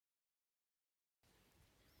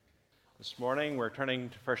This morning we're turning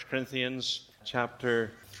to 1 Corinthians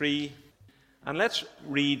chapter 3, and let's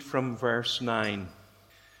read from verse 9.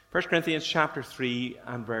 1 Corinthians chapter 3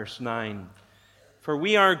 and verse 9. For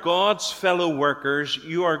we are God's fellow workers,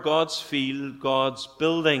 you are God's field, God's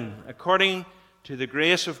building. According to the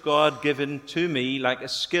grace of God given to me, like a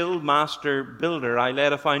skilled master builder, I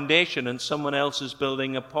laid a foundation and someone else is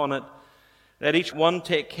building upon it. Let each one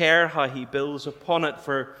take care how he builds upon it,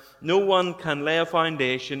 for no one can lay a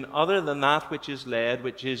foundation other than that which is laid,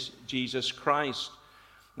 which is Jesus Christ.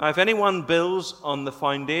 Now, if anyone builds on the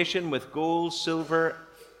foundation with gold, silver,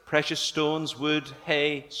 precious stones, wood,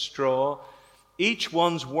 hay, straw, each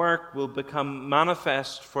one's work will become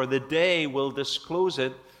manifest, for the day will disclose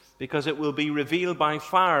it, because it will be revealed by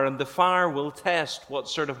fire, and the fire will test what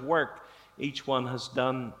sort of work each one has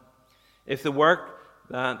done. If the work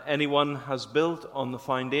that anyone has built on the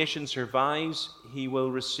foundation survives, he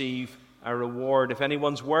will receive a reward. If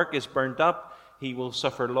anyone's work is burnt up, he will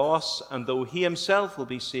suffer loss, and though he himself will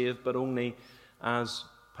be saved, but only as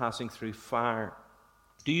passing through fire.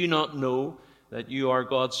 Do you not know that you are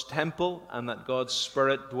God's temple, and that God's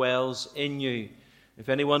Spirit dwells in you? If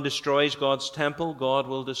anyone destroys God's temple, God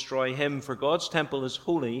will destroy him, for God's temple is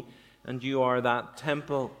holy, and you are that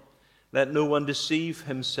temple. Let no one deceive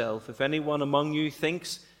himself. If anyone among you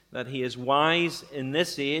thinks that he is wise in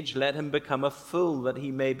this age, let him become a fool, that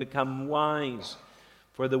he may become wise.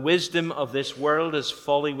 For the wisdom of this world is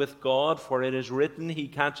folly with God, for it is written, He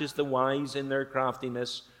catches the wise in their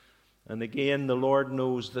craftiness. And again, the Lord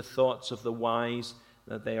knows the thoughts of the wise,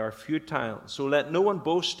 that they are futile. So let no one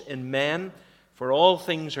boast in men, for all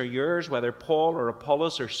things are yours, whether Paul or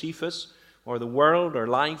Apollos or Cephas, or the world or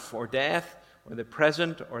life or death, or the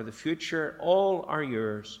present or the future, all are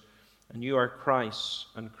yours, and you are Christ's,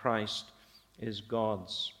 and Christ is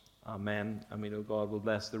God's. Amen. And we know God will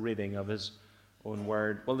bless the reading of His own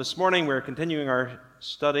word. Well, this morning we're continuing our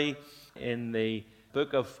study in the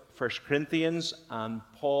book of 1 Corinthians, and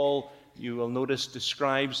Paul, you will notice,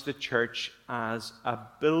 describes the church as a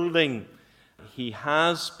building. He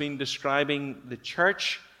has been describing the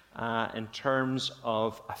church in terms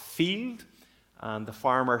of a field, and the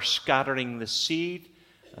farmer scattering the seed.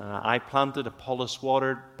 I planted, Apollos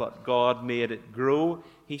watered, but God made it grow,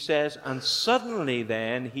 he says. And suddenly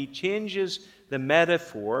then he changes the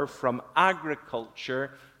metaphor from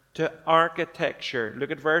agriculture to architecture. Look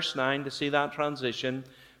at verse 9 to see that transition.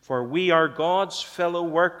 For we are God's fellow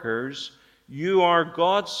workers, you are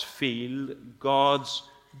God's field, God's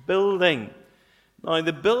building. Now,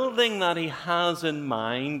 the building that he has in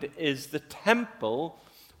mind is the temple,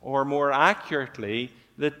 or more accurately,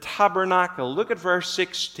 the tabernacle. Look at verse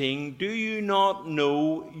 16. Do you not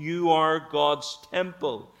know you are God's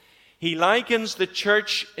temple? He likens the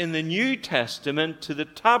church in the New Testament to the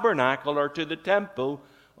tabernacle or to the temple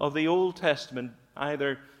of the Old Testament.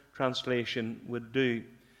 Either translation would do.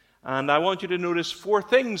 And I want you to notice four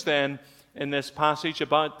things then in this passage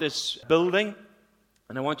about this building.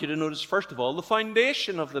 And I want you to notice, first of all, the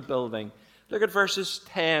foundation of the building. Look at verses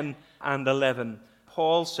 10 and 11.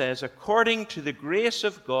 Paul says, according to the grace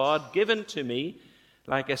of God given to me,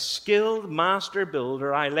 like a skilled master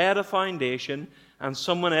builder, I laid a foundation, and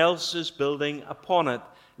someone else is building upon it.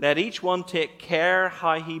 Let each one take care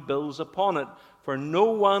how he builds upon it, for no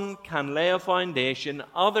one can lay a foundation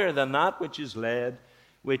other than that which is laid,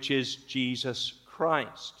 which is Jesus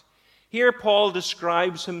Christ. Here Paul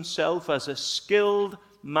describes himself as a skilled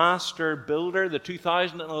master builder. The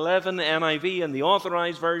 2011 NIV and the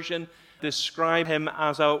Authorized Version describe him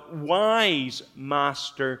as a wise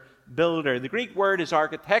master builder. The Greek word is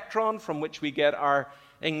architectron, from which we get our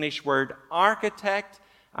English word architect.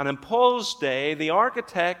 And in Paul's day, the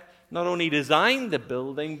architect not only designed the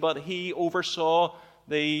building, but he oversaw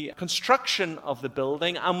the construction of the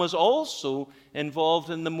building and was also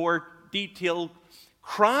involved in the more detailed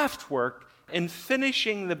craft work in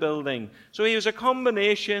finishing the building. So he was a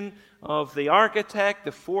combination of the architect,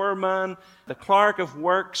 the foreman, the clerk of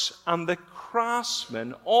works, and the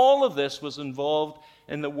craftsman. All of this was involved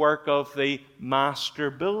in the work of the master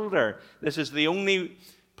builder. This is the only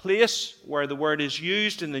place where the word is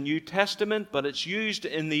used in the New Testament, but it's used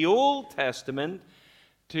in the Old Testament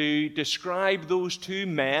to describe those two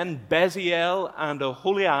men, Bezalel and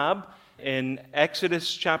Oholiab, in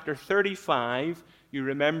Exodus chapter 35. You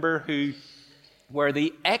remember who were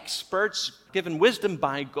the experts given wisdom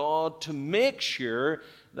by God to make sure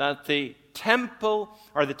that the temple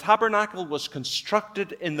or the tabernacle was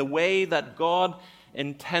constructed in the way that God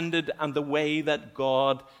intended and the way that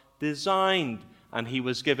God designed. And he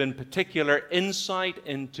was given particular insight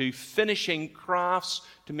into finishing crafts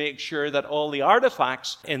to make sure that all the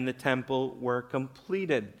artifacts in the temple were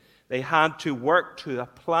completed. They had to work to a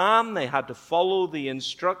plan. They had to follow the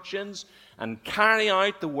instructions and carry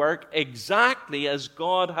out the work exactly as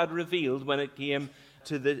God had revealed when it came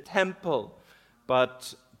to the temple.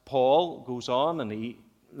 But Paul goes on and he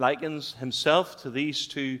likens himself to these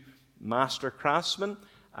two master craftsmen.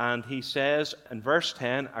 And he says in verse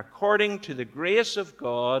 10, according to the grace of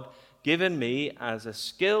God given me as a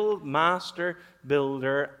skilled master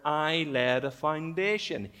builder, I laid a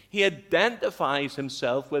foundation. He identifies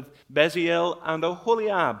himself with Bezalel and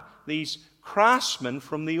Oholiab, these craftsmen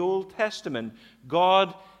from the Old Testament.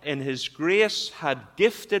 God, in his grace, had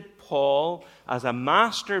gifted Paul as a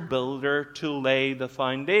master builder to lay the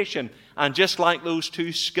foundation. And just like those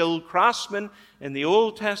two skilled craftsmen in the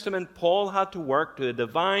Old Testament, Paul had to work to a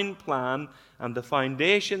divine plan, and the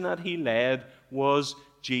foundation that he laid was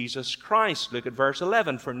Jesus Christ. Look at verse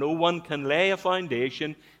 11. For no one can lay a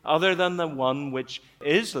foundation other than the one which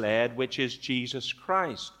is laid, which is Jesus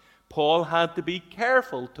Christ. Paul had to be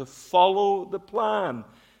careful to follow the plan,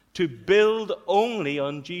 to build only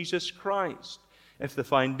on Jesus Christ. If the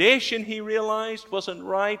foundation, he realized, wasn't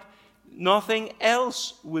right, nothing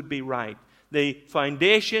else would be right. The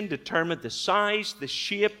foundation determined the size, the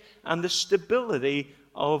shape, and the stability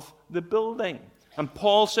of the building. And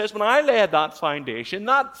Paul says, when I laid that foundation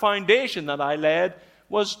that I laid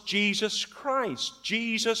was Jesus Christ.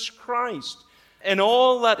 Jesus Christ. In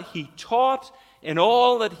all that he taught, in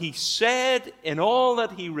all that he said, in all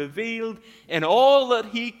that he revealed, in all that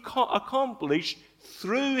he accomplished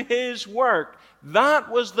through his work,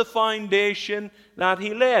 that was the foundation that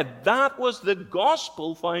he laid. That was the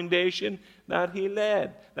gospel foundation that he laid.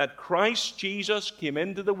 That Christ Jesus came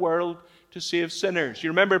into the world to save sinners. You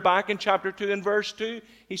remember back in chapter 2 and verse 2,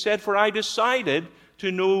 he said, for I decided to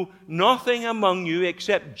know nothing among you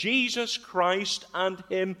except Jesus Christ and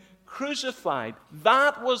him crucified.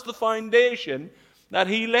 That was the foundation that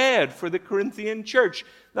he laid for the Corinthian church.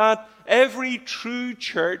 That every true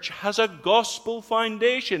church has a gospel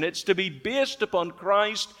foundation. It's to be based upon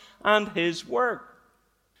Christ and his work.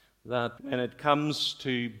 That when it comes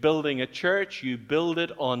to building a church, you build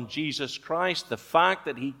it on Jesus Christ, the fact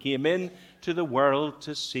that he came in to the world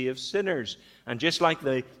to save sinners. And just like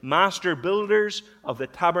the master builders of the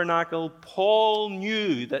tabernacle, Paul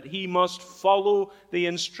knew that he must follow the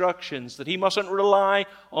instructions, that he mustn't rely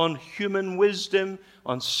on human wisdom,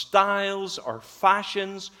 on styles or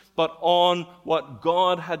fashions, but on what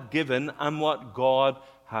God had given and what God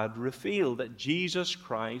had revealed, that Jesus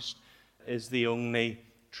Christ is the only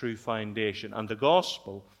true foundation. And the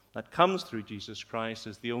gospel that comes through Jesus Christ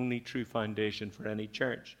is the only true foundation for any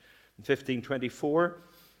church. In 1524,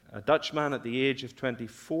 a Dutchman at the age of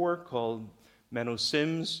 24 called Menno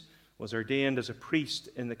Sims was ordained as a priest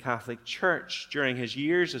in the Catholic Church. During his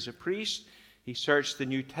years as a priest, he searched the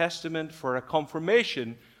New Testament for a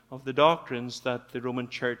confirmation of the doctrines that the Roman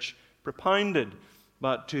Church propounded.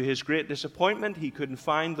 But to his great disappointment, he couldn't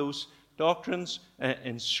find those doctrines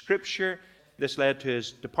in Scripture. This led to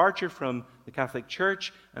his departure from the Catholic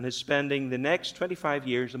Church and his spending the next 25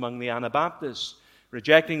 years among the Anabaptists,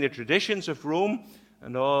 rejecting the traditions of Rome.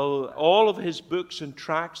 And all of his books and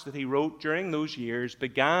tracts that he wrote during those years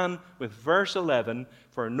began with verse 11,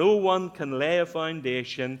 for no one can lay a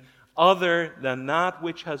foundation other than that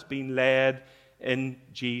which has been laid in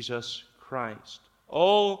Jesus Christ.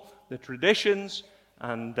 All the traditions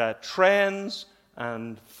and trends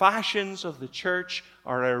and fashions of the church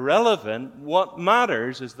are irrelevant. What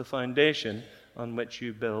matters is the foundation on which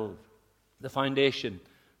you build. The foundation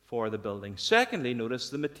for the building. Secondly, notice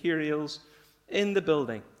the materials in the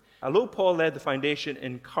building. Although Paul laid the foundation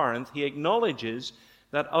in Corinth, he acknowledges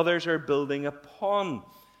that others are building upon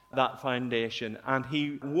that foundation, and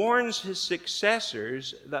he warns his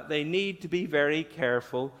successors that they need to be very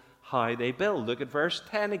careful how they build. Look at verse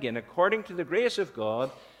 10 again. According to the grace of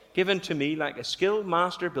God given to me like a skilled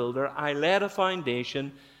master builder, I laid a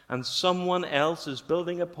foundation, and someone else is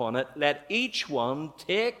building upon it. Let each one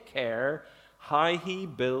take care how he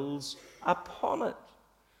builds upon it.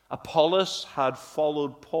 Apollos had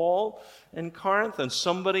followed Paul in Corinth, and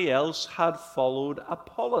somebody else had followed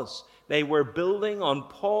Apollos. They were building on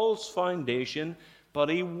Paul's foundation, but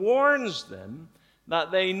he warns them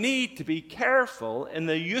that they need to be careful in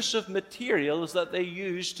the use of materials that they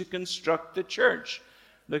use to construct the church.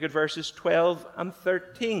 Look at verses 12 and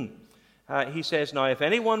 13. He says, now if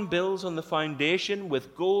anyone builds on the foundation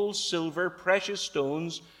with gold, silver, precious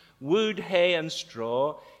stones, wood, hay, and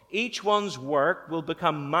straw, each one's work will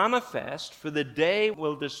become manifest, for the day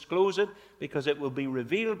will disclose it, because it will be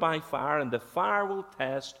revealed by fire, and the fire will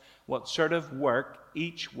test what sort of work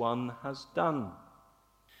each one has done.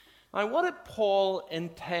 Now, what did Paul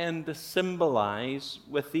intend to symbolize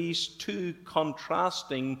with these two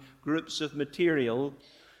contrasting groups of material?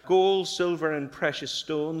 Gold, silver, and precious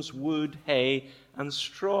stones, wood, hay, and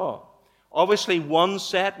straw. Obviously, one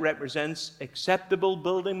set represents acceptable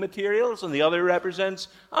building materials, and the other represents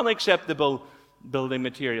unacceptable building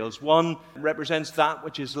materials. One represents that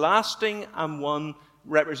which is lasting, and one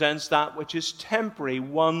represents that which is temporary.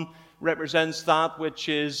 One represents that which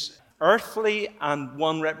is earthly, and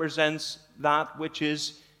one represents that which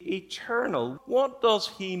is eternal. What does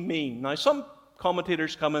he mean? Now, some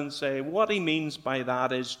commentators come and say what he means by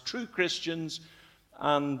that is true Christians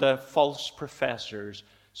and false professors.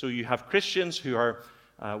 So you have Christians who are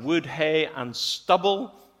wood, hay, and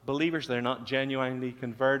stubble believers. They're not genuinely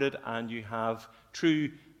converted. And you have true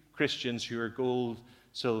Christians who are gold,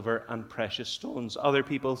 silver, and precious stones. Other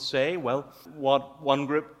people say, well, what one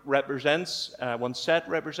group represents, one set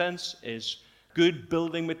represents, is good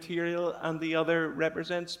building material, and the other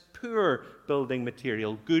represents poor building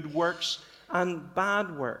material, good works and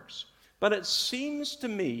bad works. But it seems to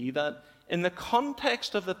me that in the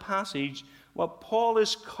context of the passage, what Paul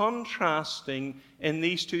is contrasting in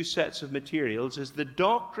these two sets of materials is the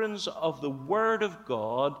doctrines of the Word of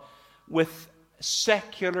God with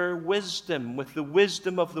secular wisdom, with the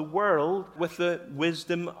wisdom of the world, with the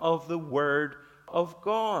wisdom of the Word of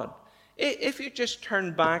God. If you just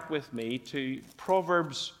turn back with me to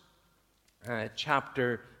Proverbs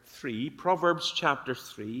chapter 3, Proverbs chapter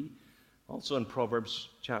 3, also in Proverbs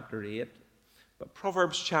chapter 8, but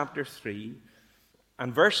Proverbs chapter 3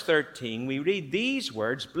 and verse 13, we read these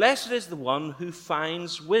words, "Blessed is the one who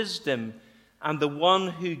finds wisdom and the one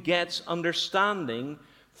who gets understanding,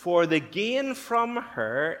 for the gain from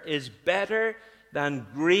her is better than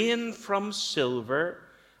grain from silver,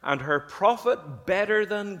 and her profit better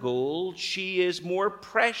than gold. She is more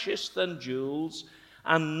precious than jewels,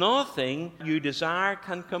 and nothing you desire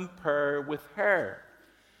can compare with her."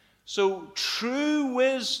 So true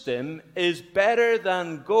wisdom is better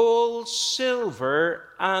than gold, silver,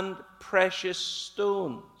 and precious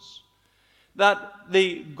stones. That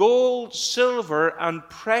the gold, silver, and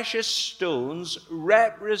precious stones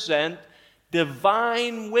represent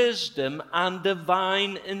divine wisdom and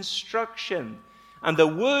divine instruction. And the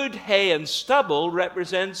wood, hay, and stubble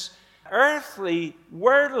represents earthly,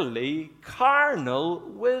 worldly, carnal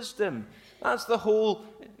wisdom. That's the whole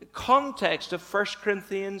context of 1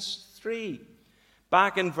 Corinthians 3.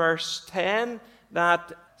 Back in verse 10,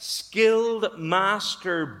 that skilled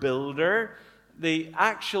master builder, the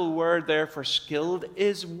actual word there for skilled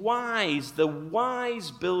is wise. The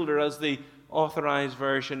wise builder, as the Authorized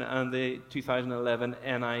Version and the 2011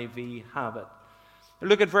 NIV have it.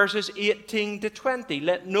 Look at verses 18 to 20.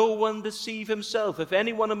 "Let no one deceive himself. If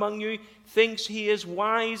anyone among you thinks he is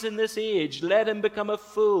wise in this age, let him become a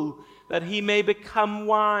fool, that he may become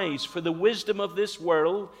wise. For the wisdom of this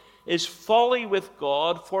world is folly with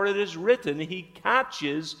God, for it is written, He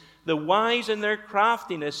catches the wise in their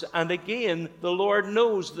craftiness. And again, the Lord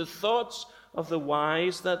knows the thoughts of the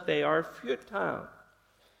wise, that they are futile."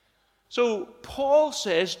 So Paul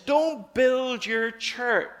says, don't build your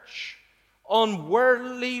church on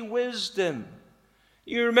worldly wisdom.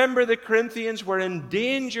 You remember the Corinthians were in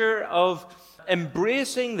danger of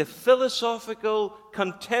embracing the philosophical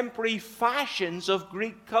contemporary fashions of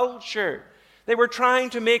Greek culture. They were trying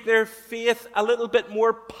to make their faith a little bit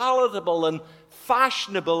more palatable and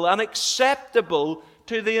fashionable and acceptable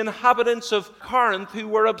to the inhabitants of Corinth, who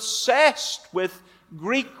were obsessed with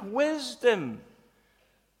Greek wisdom.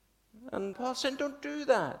 And Paul said, don't do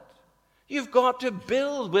that. You've got to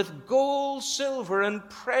build with gold, silver, and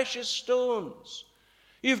precious stones.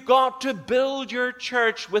 You've got to build your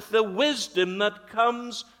church with the wisdom that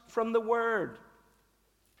comes from the Word.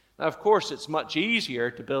 Now, of course, it's much easier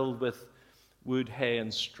to build with wood, hay,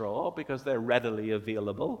 and straw because they're readily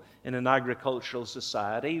available in an agricultural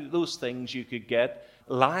society. Those things you could get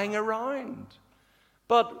lying around.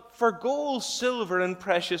 But for gold, silver, and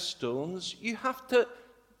precious stones, you have to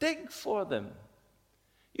dig for them.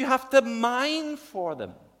 You have to mine for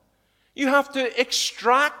them. You have to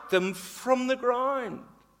extract them from the ground.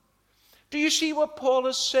 Do you see what Paul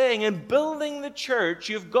is saying? In building the church,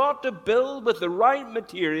 you've got to build with the right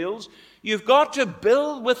materials. You've got to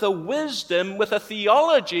build with a wisdom, with a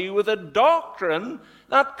theology, with a doctrine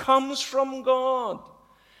that comes from God.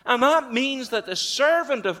 And that means that the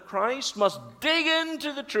servant of Christ must dig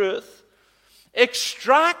into the truth,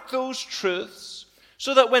 extract those truths,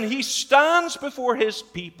 so that when he stands before his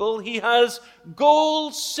people, he has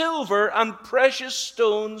gold, silver, and precious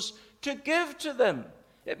stones to give to them.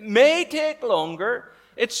 It may take longer.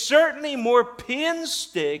 It's certainly more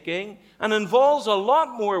painstaking and involves a lot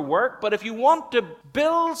more work, but if you want to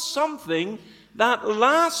build something that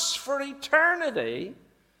lasts for eternity,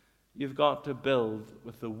 you've got to build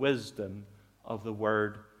with the wisdom of the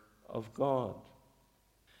Word of God.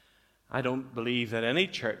 I don't believe that any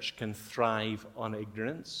church can thrive on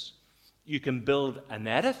ignorance. You can build an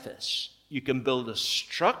edifice, you can build a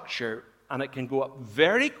structure, and it can go up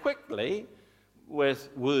very quickly with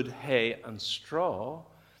wood, hay, and straw,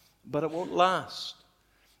 but it won't last.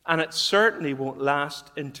 And it certainly won't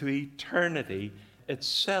last into eternity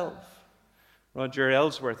itself. Roger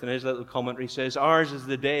Ellsworth, in his little commentary, says, "Ours is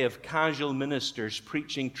the day of casual ministers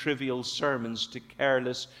preaching trivial sermons to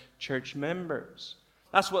careless church members."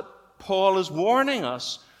 That's what Paul is warning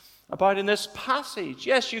us about in this passage.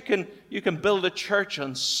 Yes, you can build a church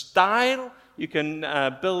on style, you can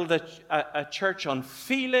build a church on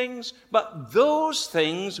feelings, but those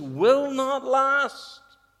things will not last.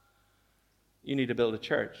 You need to build a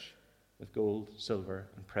church with gold, silver,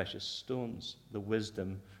 and precious stones, the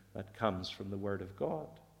wisdom that comes from the Word of God.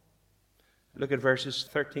 Look at verses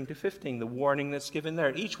 13 to 15, the warning that's given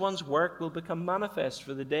there. Each one's work will become manifest,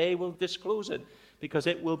 for the day will disclose it, because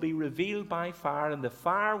it will be revealed by fire, and the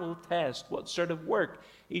fire will test what sort of work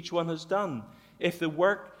each one has done. If the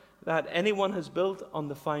work that anyone has built on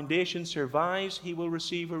the foundation survives, he will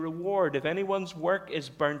receive a reward. If anyone's work is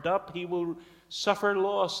burnt up, he will suffer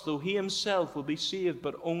loss, though he himself will be saved,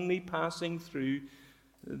 but only passing through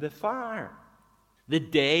the fire. The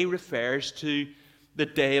day refers to the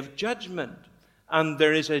day of judgment. And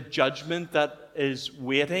there is a judgment that is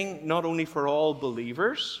waiting not only for all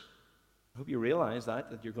believers. I hope you realize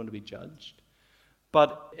that you're going to be judged.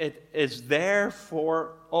 But it is there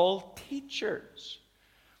for all teachers.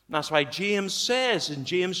 And that's why James says in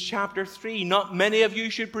James chapter 3, "Not many of you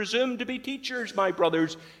should presume to be teachers, my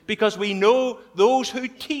brothers, because we know those who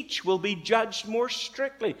teach will be judged more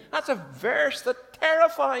strictly." That's a verse that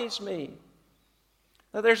terrifies me.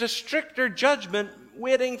 Now, there's a stricter judgment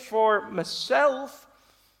waiting for myself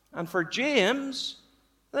and for James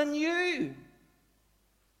than you.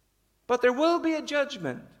 But there will be a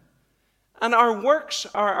judgment. And our works,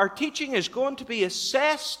 our teaching is going to be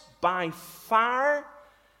assessed by fire.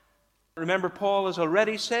 Remember, Paul has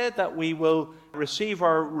already said that we will receive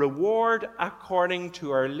our reward according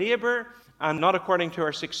to our labor and not according to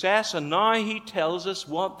our success. And now he tells us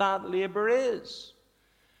what that labor is.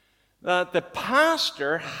 That the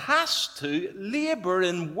pastor has to labor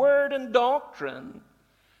in word and doctrine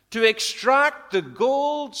to extract the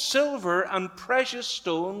gold, silver, and precious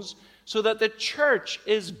stones so that the church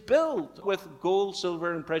is built with gold,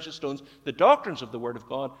 silver, and precious stones, the doctrines of the Word of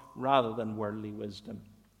God, rather than worldly wisdom.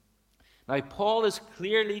 Now, Paul is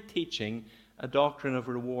clearly teaching a doctrine of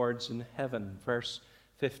rewards in heaven. Verse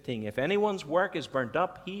 15, "If anyone's work is burnt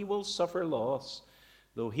up, he will suffer loss,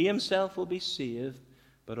 though he himself will be saved,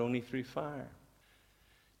 but only through fire."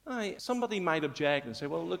 Now, somebody might object and say,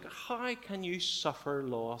 "Well, look, how can you suffer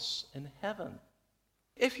loss in heaven?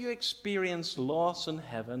 If you experience loss in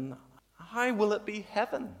heaven, how will it be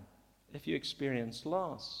heaven if you experience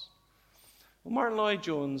loss?" Well, Martin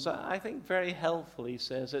Lloyd-Jones, I think very helpfully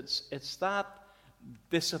says it's that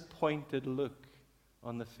disappointed look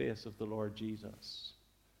on the face of the Lord Jesus.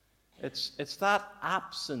 It's that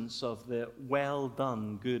absence of the "well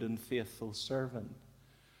done, good and faithful servant."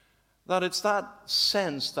 That it's that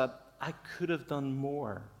sense that I could have done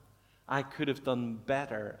more. I could have done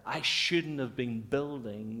better. I shouldn't have been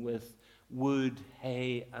building with wood,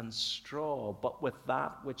 hay, and straw, but with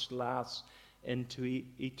that which lasts into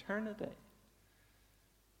eternity.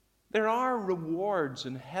 There are rewards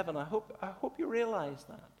in heaven. I hope you realize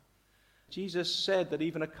that. Jesus said that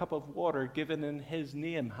even a cup of water given in his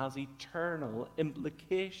name has eternal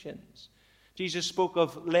implications. Jesus spoke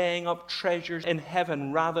of laying up treasures in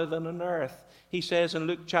heaven rather than on earth. He says in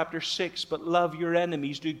Luke chapter 6, "But love your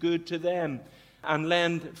enemies, do good to them, and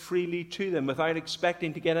lend freely to them without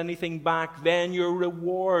expecting to get anything back. Then your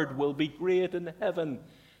reward will be great in heaven."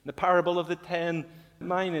 In the parable of the 10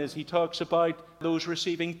 minas, he talks about those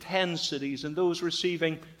receiving 10 cities and those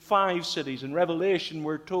receiving 5 cities. In Revelation,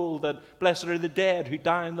 we're told that blessed are the dead who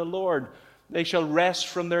die in the Lord. They shall rest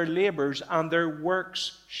from their labors, and their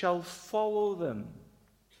works shall follow them.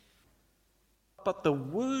 But the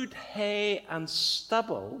wood, hay, and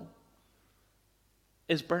stubble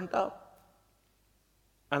is burnt up.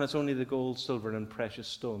 And it's only the gold, silver, and precious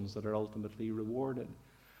stones that are ultimately rewarded.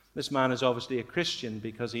 This man is obviously a Christian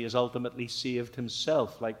because he is ultimately saved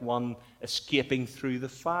himself, like one escaping through the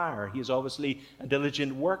fire. He is obviously a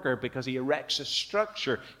diligent worker because he erects a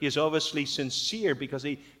structure. He is obviously sincere because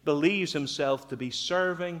he believes himself to be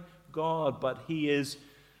serving God, but he is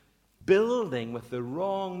building with the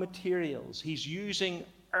wrong materials. He's using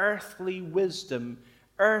earthly wisdom,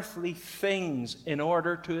 earthly things in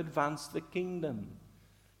order to advance the kingdom.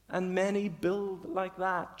 And many build like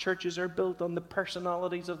that. Churches are built on the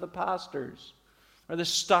personalities of the pastors, or the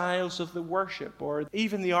styles of the worship, or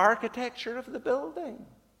even the architecture of the building.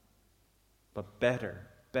 But better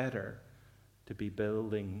to be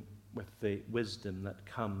building with the wisdom that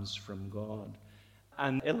comes from God.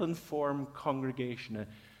 An ill-informed congregation,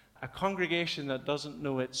 a congregation that doesn't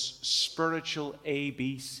know its spiritual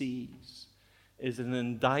ABCs, is an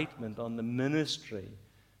indictment on the ministry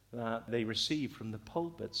that they receive from the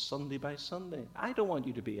pulpit Sunday by Sunday. I don't want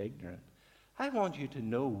you to be ignorant. I want you to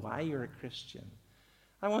know why you're a Christian.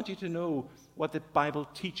 I want you to know what the Bible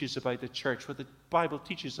teaches about the church, what the Bible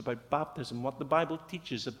teaches about baptism, what the Bible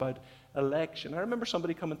teaches about election. I remember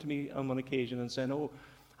somebody coming to me on one occasion and saying, "Oh,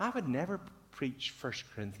 I would never preach 1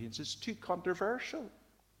 Corinthians. It's too controversial."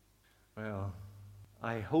 Well,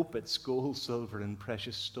 I hope it's gold, silver, and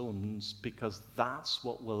precious stones, because that's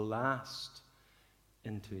what will last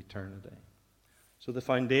into eternity. So the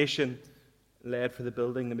foundation laid for the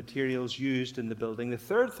building, the materials used in the building. The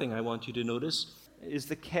third thing I want you to notice is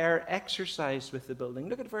the care exercised with the building.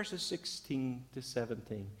 Look at verses 16 to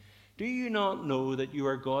 17. "Do you not know that you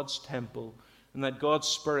are God's temple, and that God's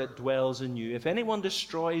Spirit dwells in you? If anyone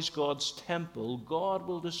destroys God's temple, God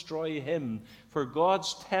will destroy him, for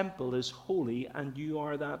God's temple is holy, and you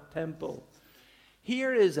are that temple."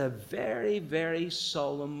 Here is a very, very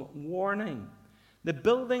solemn warning. The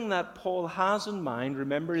building that Paul has in mind,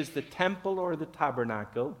 remember, is the temple or the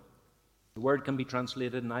tabernacle. The word can be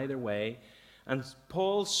translated in either way. And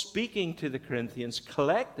Paul, speaking to the Corinthians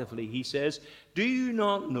collectively, he says, "Do you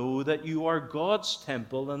not know that you are God's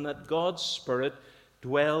temple and that God's Spirit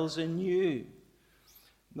dwells in you?"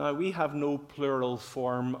 Now, we have no plural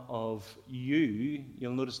form of you.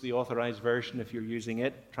 You'll notice the Authorized Version, if you're using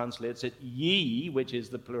it, translates it ye, which is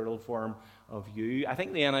the plural form of you. I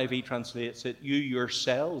think the NIV translates it, "You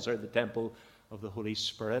yourselves are the temple of the Holy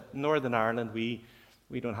Spirit." In Northern Ireland, we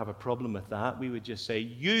don't have a problem with that. We would just say,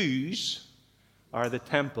 "Yous are the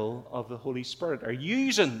temple of the Holy Spirit," or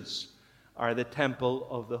 "Usins are the temple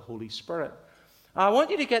of the Holy Spirit." I want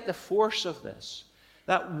you to get the force of this.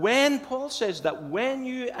 That when, Paul says, that when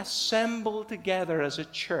you assemble together as a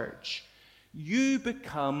church, you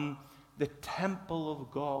become the temple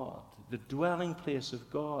of God, the dwelling place of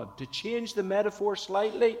God. To change the metaphor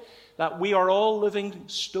slightly, that we are all living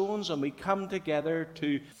stones and we come together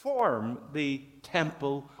to form the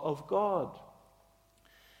temple of God.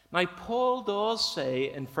 Now, Paul does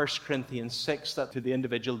say in 1 Corinthians 6 that to the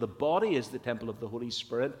individual, the body is the temple of the Holy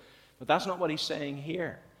Spirit, but that's not what he's saying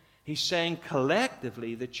here. He's saying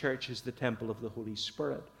collectively the church is the temple of the Holy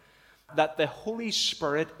Spirit. That the Holy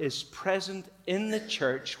Spirit is present in the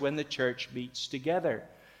church when the church meets together.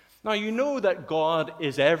 Now, you know that God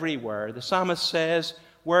is everywhere. The psalmist says,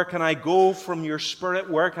 "Where can I go from your spirit?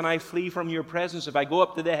 Where can I flee from your presence? If I go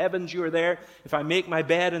up to the heavens, you are there. If I make my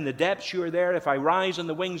bed in the depths, you are there. If I rise on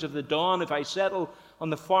the wings of the dawn, if I settle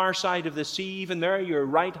on the far side of the sea, even there your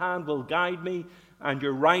right hand will guide me, and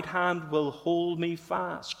your right hand will hold me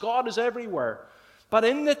fast." God is everywhere. But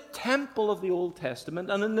in the temple of the Old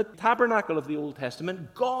Testament and in the tabernacle of the Old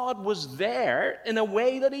Testament, God was there in a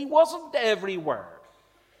way that he wasn't everywhere.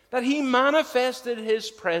 That he manifested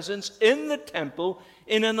his presence in the temple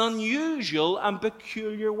in an unusual and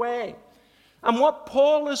peculiar way. And what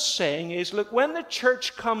Paul is saying is, look, when the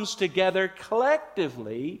church comes together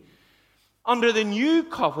collectively under the new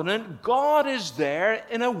covenant, God is there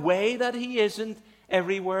in a way that he isn't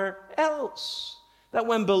everywhere else. That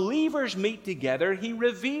when believers meet together, he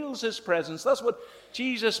reveals his presence. That's what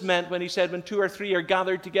Jesus meant when he said, "When 2 or 3 are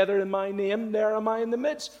gathered together in my name, there am I in the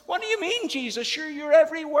midst." What do you mean, Jesus? Sure, you're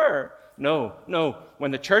everywhere. No.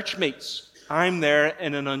 When the church meets, I'm there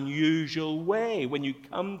in an unusual way when you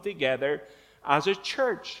come together as a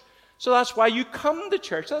church. So that's why you come to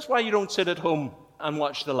church. That's why you don't sit at home and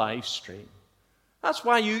watch the live stream. That's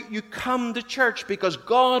why you come to church, because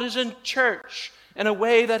God is in church in a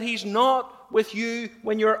way that he's not with you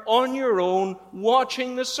when you're on your own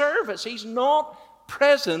watching the service. He's not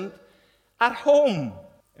present at home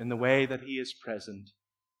in the way that he is present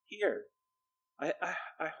here.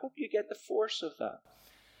 I hope you get the force of that.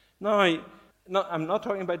 Now, I'm not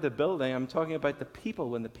talking about the building. I'm talking about the people,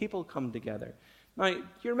 when the people come together. Now, do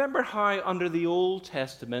you remember how under the Old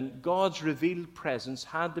Testament, God's revealed presence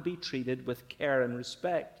had to be treated with care and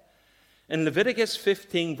respect? In Leviticus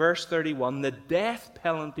 15, verse 31, the death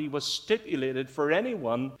penalty was stipulated for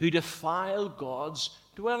anyone who defiled God's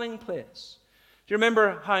dwelling place. Do you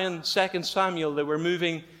remember how in 2 Samuel they were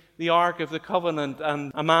moving the Ark of the Covenant,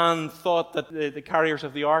 and a man thought that the carriers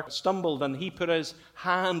of the Ark stumbled, and he put his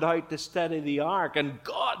hand out to steady the Ark, and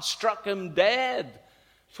God struck him dead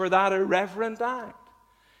for that irreverent act.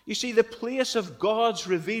 You see, the place of God's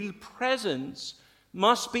revealed presence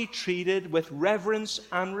must be treated with reverence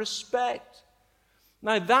and respect.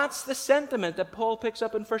 Now, that's the sentiment that Paul picks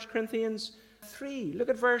up in 1 Corinthians 3. Look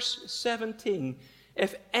at verse 17.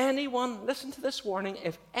 If anyone, listen to this warning,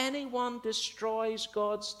 if anyone destroys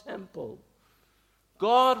God's temple,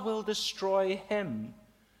 God will destroy him.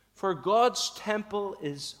 For God's temple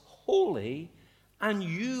is holy, and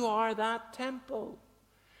you are that temple.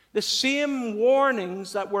 The same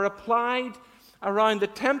warnings that were applied around the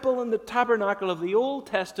temple and the tabernacle of the Old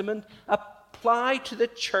Testament apply to the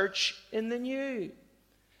church in the New.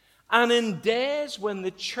 And in days when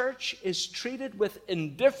the church is treated with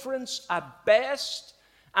indifference at best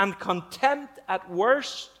and contempt at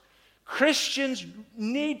worst, Christians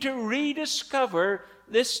need to rediscover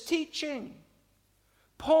this teaching.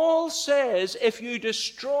 Paul says, if you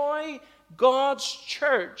destroy God's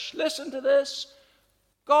church, listen to this,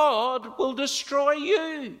 God will destroy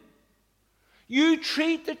you. You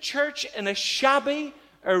treat the church in a shabby,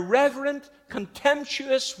 irreverent,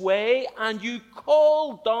 contemptuous way, and you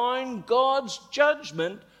call down God's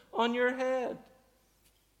judgment on your head.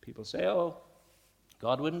 People say, oh,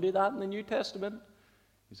 God wouldn't do that in the New Testament.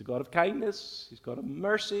 He's a God of kindness. He's a God of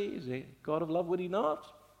mercy. He's a God of love. Would he not?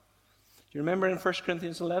 Do you remember in 1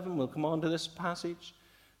 Corinthians 11, we'll come on to this passage,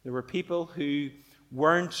 there were people who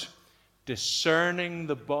weren't discerning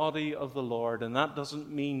the body of the Lord, and that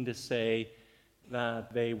doesn't mean to say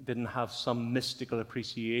that they didn't have some mystical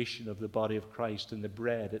appreciation of the body of Christ and the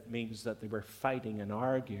bread. It means that they were fighting and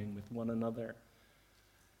arguing with one another.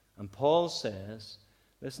 And Paul says,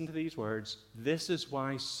 listen to these words, this is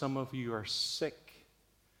why some of you are sick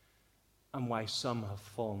and why some have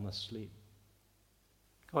fallen asleep.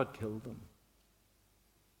 God killed them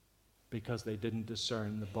because they didn't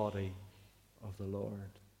discern the body of the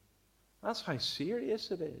Lord. That's how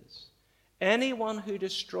serious it is. Anyone who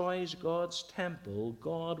destroys God's temple,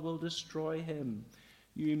 God will destroy him.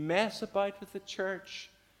 You mess about with the church,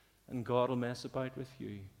 and God will mess about with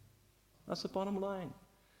you. That's the bottom line.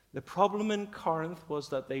 The problem in Corinth was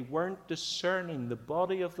that they weren't discerning the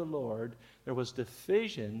body of the Lord. There was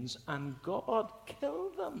divisions, and God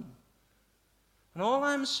killed them. And all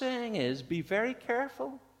I'm saying is, be very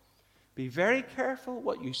careful. Be very careful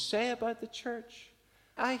what you say about the church.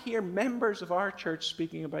 I hear members of our church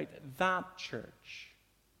speaking about that church.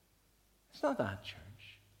 It's not that church.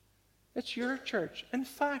 It's your church. In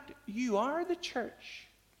fact, you are the church.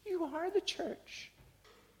 You are the church.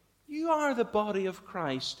 You are the body of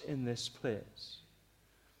Christ in this place.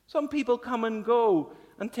 Some people come and go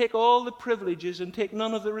and take all the privileges and take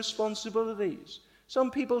none of the responsibilities.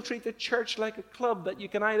 Some people treat the church like a club that you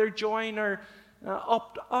can either join or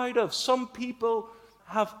opt out of. Some people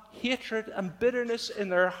have hatred and bitterness in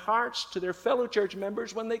their hearts to their fellow church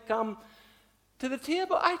members when they come to the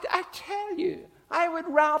table. I tell you, I would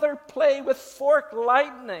rather play with forked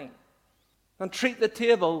lightning than treat the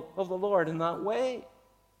table of the Lord in that way.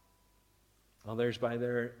 Others, by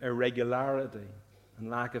their irregularity and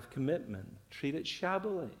lack of commitment, treat it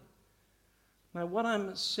shabbily. Now, what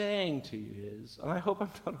I'm saying to you is, and I hope I'm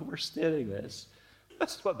not overstating this,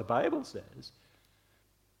 this is what the Bible says.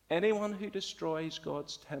 Anyone who destroys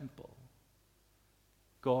God's temple,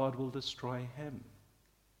 God will destroy him.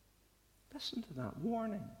 Listen to that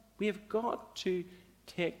warning. We have got to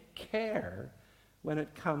take care when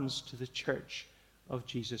it comes to the church of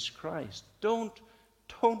Jesus Christ. Don't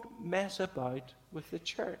mess about with the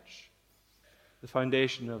church. The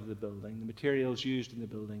foundation of the building, the materials used in the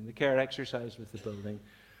building, the care exercised with the building,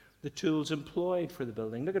 the tools employed for the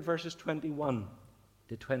building. Look at verses 21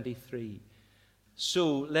 to 23.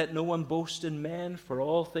 So let no one boast in men, for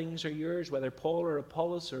all things are yours, whether Paul or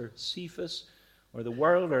Apollos or Cephas, or the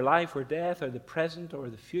world or life or death, or the present or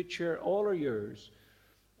the future, all are yours.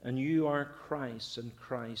 And you are Christ's, and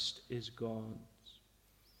Christ is God's.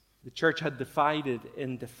 The church had divided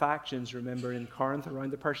into factions, remember, in Corinth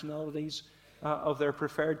around the personalities of their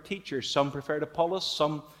preferred teachers. Some preferred Apollos,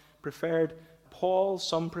 some preferred Paul,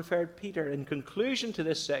 some preferred Peter. In conclusion to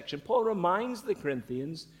this section, Paul reminds the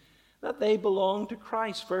Corinthians that they belong to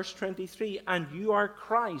Christ. Verse 23, and you are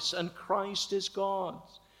Christ, and Christ is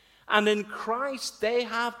God's. And in Christ they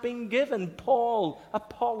have been given, Paul,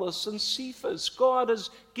 Apollos, and Cephas. God has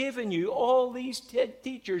given you all these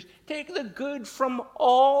teachers. Take the good from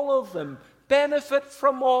all of them. benefit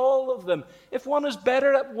from all of them. If one is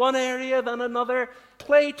better at one area than another,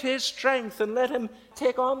 play to his strength and let him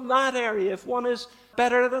take on that area. If one is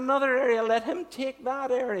better at another area, let him take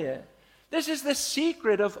that area. This is the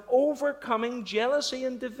secret of overcoming jealousy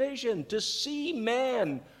and division, to see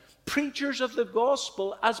men, preachers of the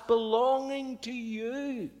gospel, as belonging to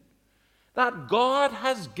you. That God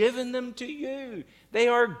has given them to you. They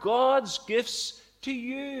are God's gifts to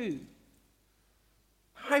you.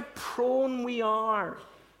 How prone we are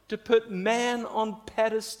to put men on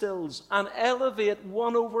pedestals and elevate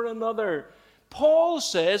one over another. Paul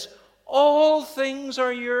says, all things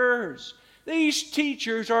are yours. These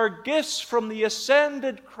teachers are gifts from the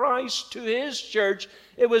ascended Christ to his church.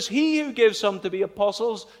 It was he who gave some to be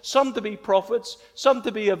apostles, some to be prophets, some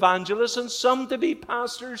to be evangelists, and some to be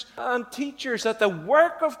pastors and teachers, that the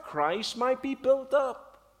work of Christ might be built up.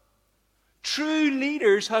 True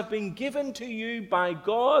leaders have been given to you by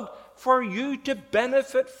God for you to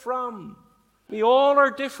benefit from. We all are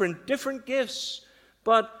different gifts,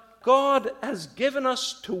 but God has given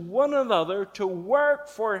us to one another to work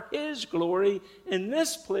for his glory in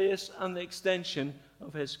this place and the extension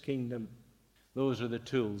of his kingdom. Those are the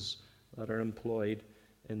tools that are employed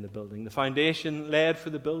in the building. The foundation laid for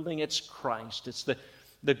the building, it's Christ. It's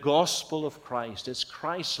the gospel of Christ. It's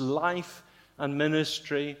Christ's life and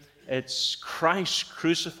ministry. It's Christ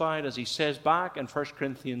crucified, as he says back in 1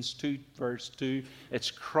 Corinthians 2, verse 2.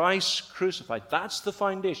 It's Christ crucified. That's the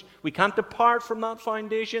foundation. We can't depart from that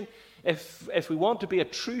foundation. If we want to be a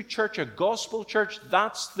true church, a gospel church,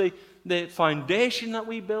 that's the foundation that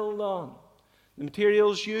we build on. The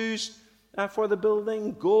materials used for the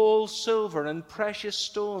building, gold, silver, and precious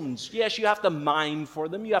stones. Yes, you have to mine for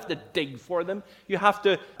them. You have to dig for them. You have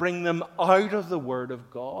to bring them out of the Word of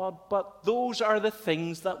God. But those are the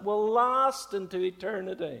things that will last into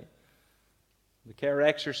eternity. The care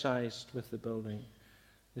exercised with the building.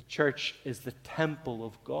 The church is the temple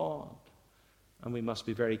of God. And we must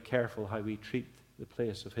be very careful how we treat the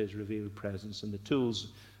place of his revealed presence and the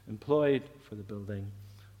tools employed for the building.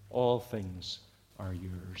 All things are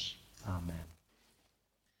yours. Amen.